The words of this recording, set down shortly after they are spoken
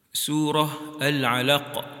سورة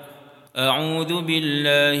العلق. أعوذ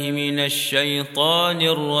بالله من الشيطان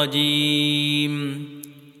الرجيم.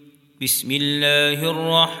 بسم الله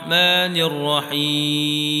الرحمن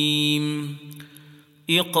الرحيم.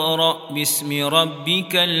 اقرأ باسم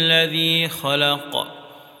ربك الذي خلق.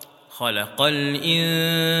 خلق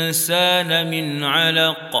الإنسان من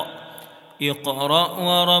علق. اقرأ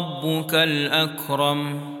وربك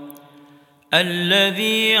الأكرم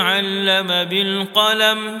الذي علم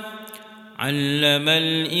بالقلم علم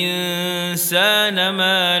الإنسان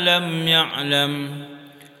ما لم يعلم.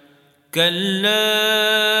 كلا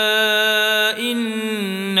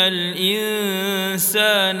إن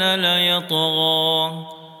الإنسان ليطغى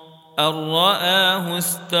أن رآه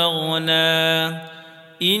استغنى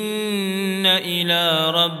إن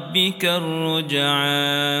إلى ربك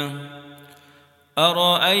الرجعى.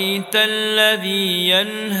 أرأيت الذي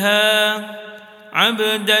ينهى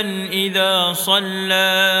عبدا إذا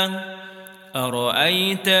صلى.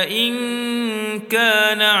 أرأيت إن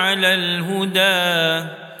كان على الهدى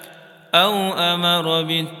أو أمر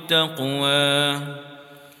بالتقوى.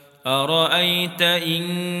 أرأيت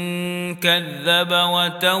إن كذب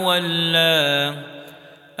وتولى.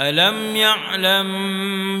 ألم يعلم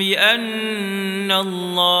بأن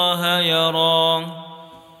الله يرى.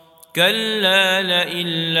 كلا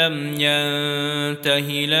لئن لم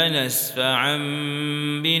ينته لنسفعا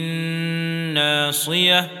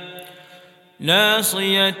بالناصية.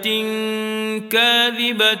 ناصية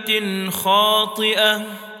كاذبة خاطئة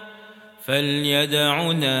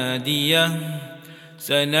فليدع ناديه.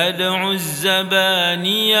 سندع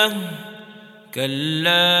الزبانية.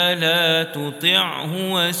 كلا لا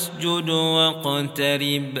تطعه واسجد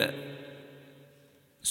واقترب.